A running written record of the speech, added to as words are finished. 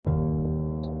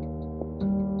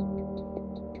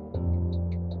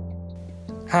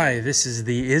Hi, this is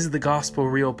the Is the Gospel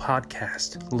Real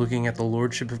podcast, looking at the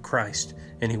Lordship of Christ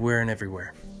anywhere and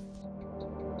everywhere.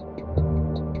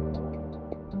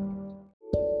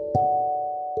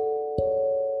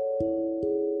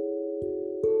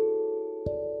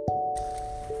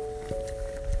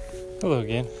 Hello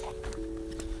again.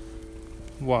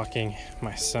 Walking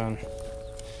my son.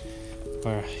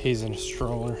 He's in a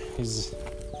stroller. He's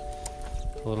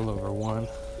a little over 1.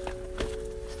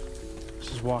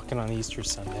 She's walking on Easter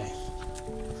Sunday.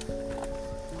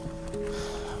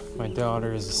 My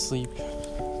daughter is asleep,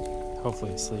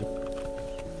 hopefully asleep,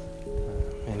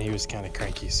 and he was kind of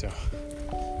cranky, so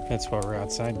that's why we're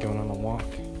outside going on a walk.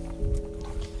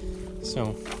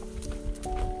 So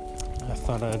I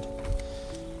thought I'd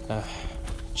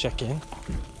check in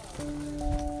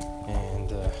and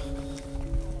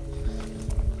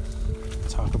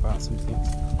talk about some things.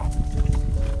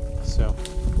 So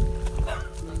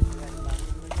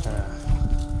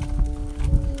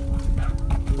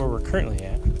where we're currently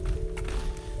at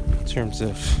in terms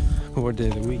of what day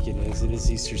of the week it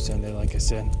is Easter Sunday, like I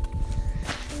said,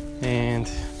 and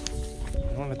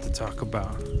I wanted to talk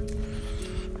about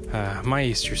my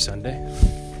Easter Sunday.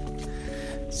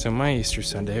 So my Easter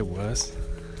Sunday was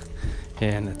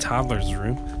in a toddler's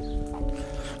room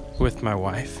with my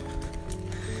wife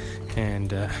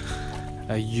and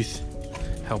a youth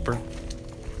helper,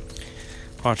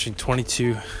 watching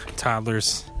 22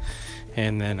 toddlers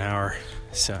and then our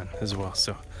son as well.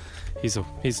 So he's a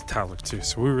toddler too.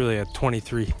 So we really had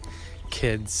 23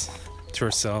 kids to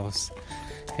ourselves,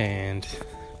 and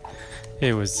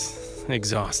it was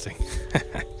exhausting.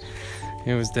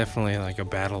 It was definitely like a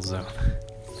battle zone.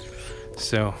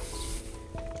 So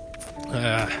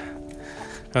I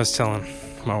was telling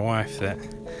my wife that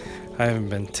I haven't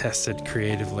been tested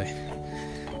creatively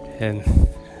in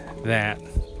that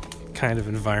kind of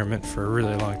environment for a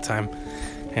really long time,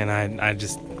 and I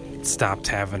just stopped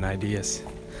having ideas,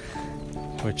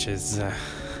 which is a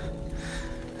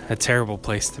terrible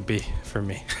place to be for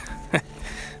me.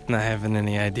 Not having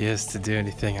any ideas to do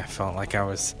anything. I felt like I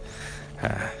was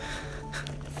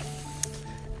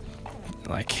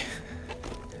like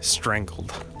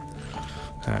strangled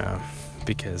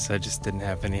because I just didn't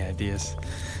have any ideas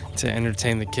to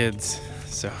entertain the kids.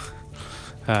 So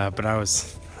but I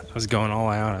was going all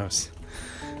out. I was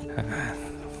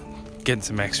getting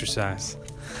some exercise,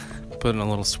 putting a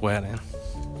little sweat in,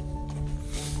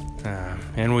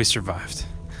 and we survived.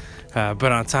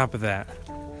 But on top of that,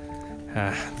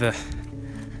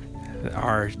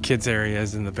 our kids' area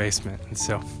is in the basement, and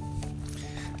so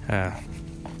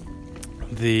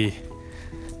the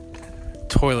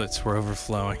toilets were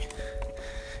overflowing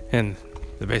in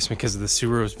the basement because the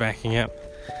sewer was backing up.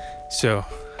 So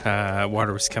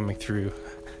water was coming through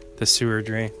the sewer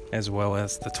drain as well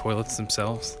as the toilets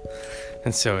themselves,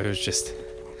 and so it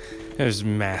was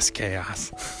mass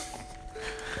chaos.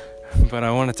 But I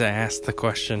wanted to ask the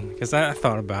question, because I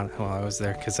thought about it while I was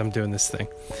there, because I'm doing this thing.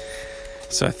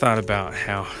 So I thought about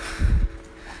how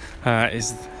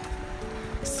is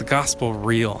the gospel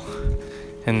real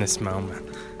in this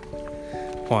moment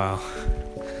while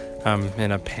I'm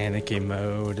in a panicky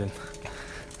mode, and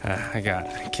I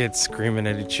got kids screaming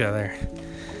at each other.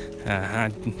 I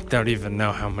don't even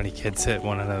know how many kids hit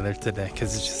one another today,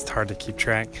 because it's just hard to keep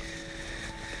track.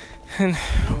 And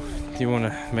you want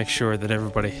to make sure that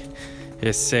everybody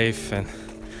is safe. And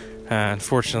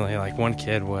unfortunately, like, one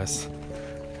kid was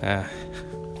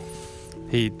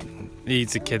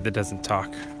he's a kid that doesn't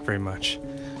talk very much,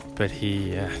 but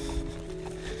he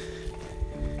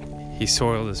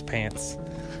soiled his pants,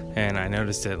 and I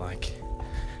noticed it like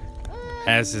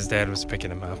as his dad was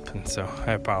picking him up, and so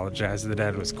I apologized. The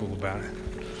dad was cool about it.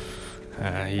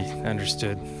 He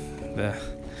understood the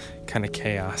kind of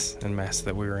chaos and mess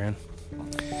that we were in.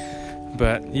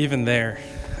 But even there,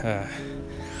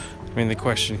 the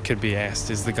question could be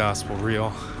asked, is the gospel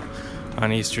real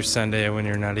on Easter Sunday when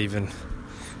you're not even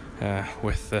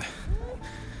with the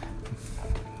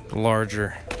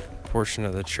larger portion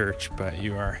of the church, but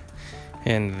you are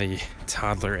in the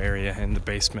toddler area in the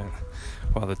basement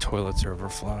while the toilets are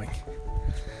overflowing?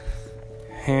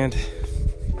 And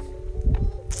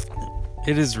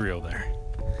it is real there.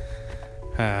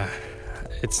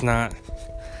 It's not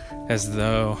as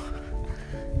though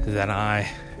that I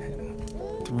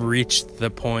reached the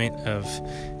point of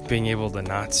being able to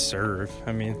not serve.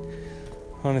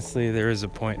 Honestly, there is a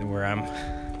point where I'm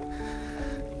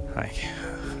like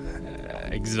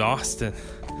exhausted,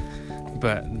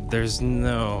 but there's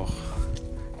no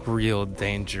real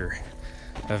danger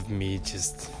of me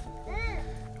just,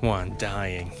 1,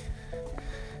 dying,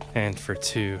 and for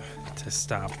 2, to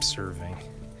stop serving.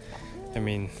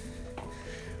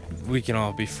 we can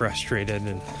all be frustrated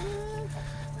and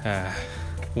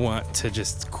want to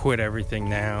just quit everything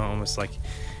now, almost like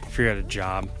if you're at a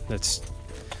job that's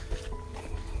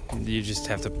you just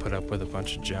have to put up with a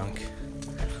bunch of junk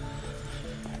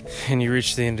and you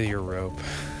reach the end of your rope.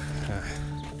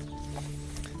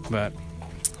 But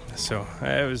so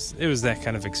it was that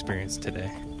kind of experience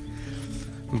today.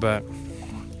 But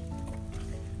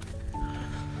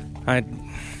I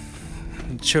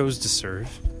chose to serve,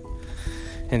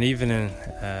 and even in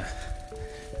a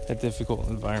difficult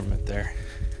environment there,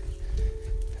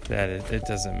 that it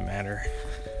doesn't matter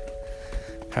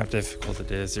how difficult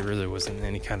it is. It really wasn't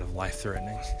any kind of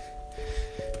life-threatening.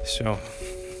 So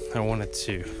I wanted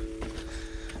to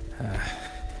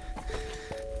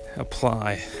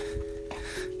apply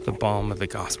the balm of the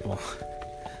gospel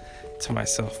to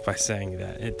myself by saying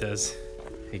that it does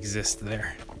exist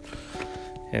there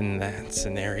in that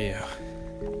scenario.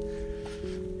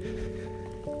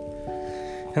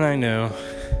 And I know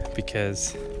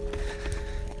because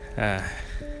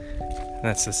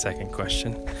that's the second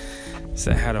question.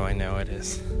 So how do I know it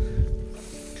is?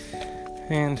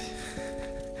 And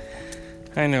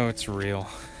I know it's real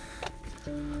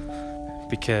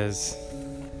because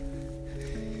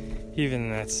even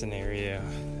in that scenario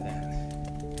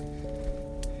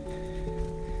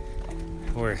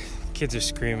where kids are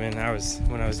screaming,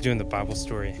 when I was doing the Bible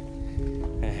story,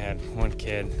 I had one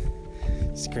kid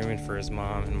screaming for his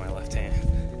mom in my left hand,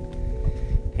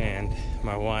 and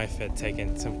my wife had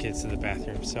taken some kids to the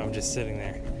bathroom, so I'm just sitting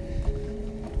there,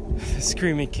 a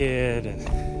screaming kid,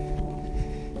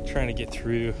 and trying to get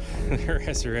through the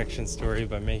resurrection story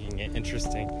by making it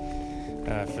interesting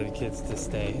for the kids to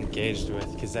stay engaged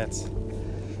with, because that's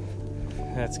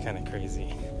kind of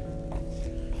crazy.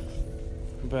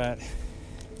 But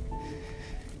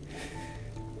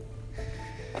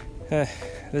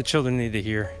the children need to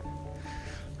hear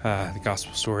the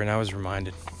gospel story, and I was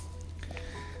reminded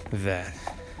that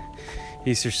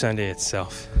Easter Sunday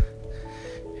itself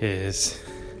is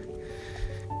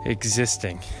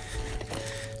existing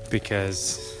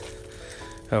because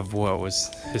of what was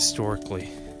historically,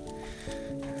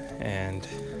 and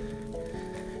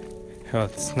well,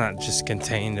 it's not just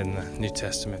contained in the New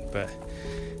Testament, but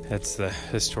it's the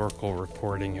historical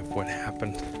reporting of what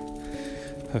happened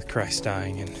with Christ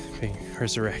dying and being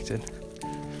resurrected.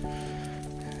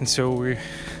 And so we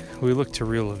look to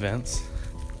real events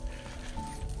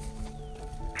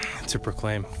to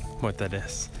proclaim what that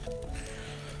is.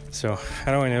 So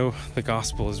how do I know the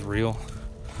gospel is real?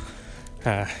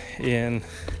 In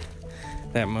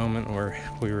that moment where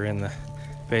we were in the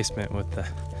basement with the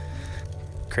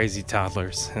crazy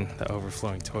toddlers and the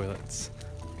overflowing toilets,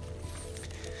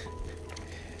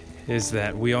 is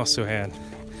that we also had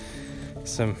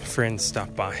some friends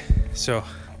stop by. So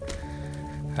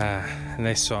and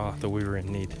they saw that we were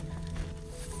in need,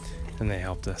 and they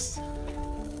helped us.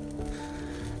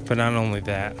 But not only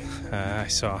that, I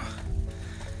saw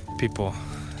people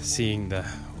seeing the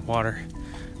water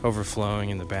overflowing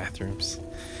in the bathrooms,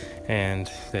 and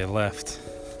they left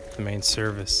the main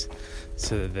service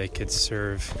so that they could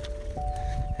serve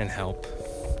and help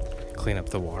clean up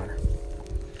the water.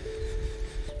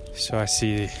 So I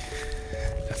see the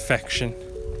affection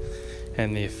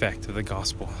and the effect of the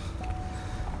gospel,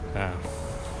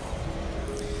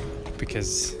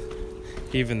 because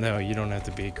even though you don't have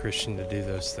to be a Christian to do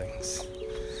those things,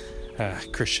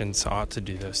 Christians ought to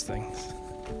do those things.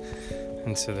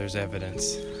 And so there's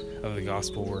evidence of the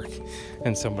gospel work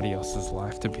in somebody else's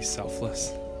life to be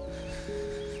selfless.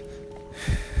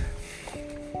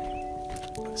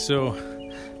 So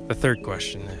the third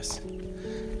question is,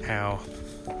 how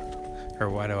or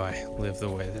why do I live the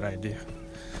way that I do?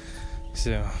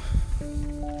 So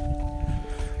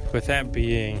with that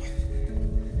being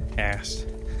asked,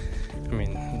 I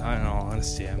mean, in all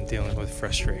honesty, I'm dealing with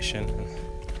frustration and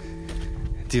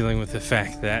dealing with the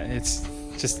fact that it's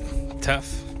just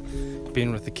tough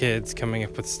being with the kids, coming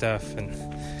up with stuff and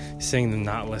seeing them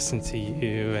not listen to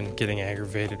you and getting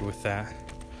aggravated with that.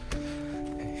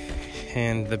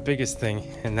 And the biggest thing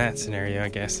in that scenario, I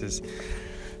guess, is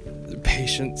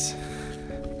patience.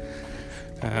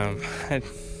 I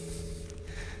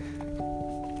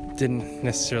didn't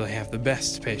necessarily have the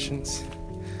best patience,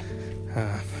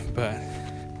 but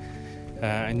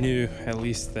I knew at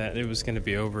least that it was going to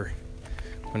be over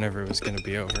whenever it was going to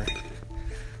be over.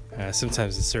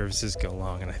 Sometimes the services go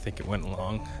long, and I think it went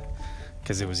long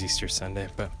because it was Easter Sunday.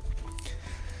 But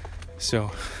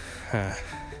so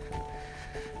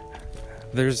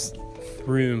there's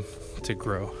room to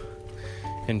grow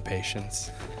in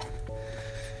patience,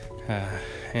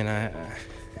 and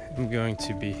I'm going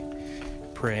to be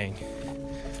praying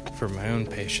for my own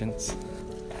patience,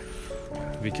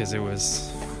 because it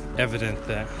was evident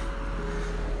that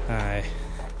I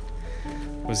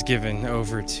was given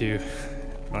over to,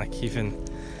 like, even,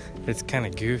 it's kind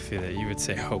of goofy that you would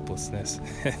say hopelessness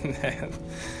in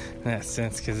that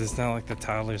sense, because it's not like the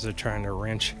toddlers are trying to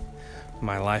wrench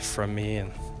my life from me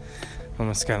and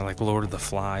almost kind of like Lord of the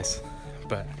Flies,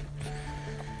 but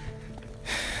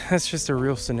that's just a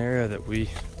real scenario that we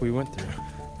went through.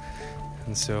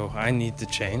 And so I need to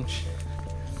change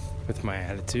with my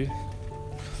attitude,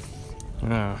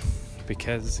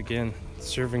 because again,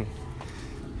 serving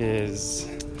is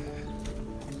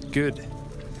good,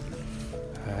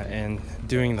 and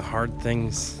doing the hard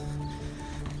things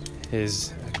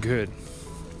is good.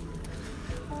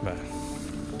 But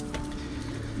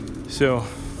so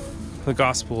the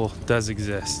gospel does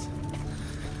exist,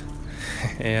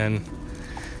 and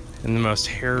in the most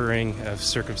harrowing of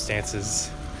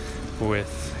circumstances,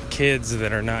 with kids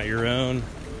that are not your own,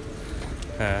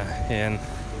 and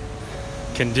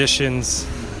conditions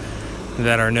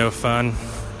that are no fun,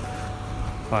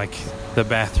 like the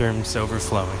bathrooms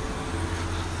overflowing.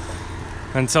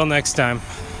 Until next time,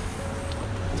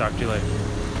 talk to you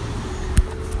later.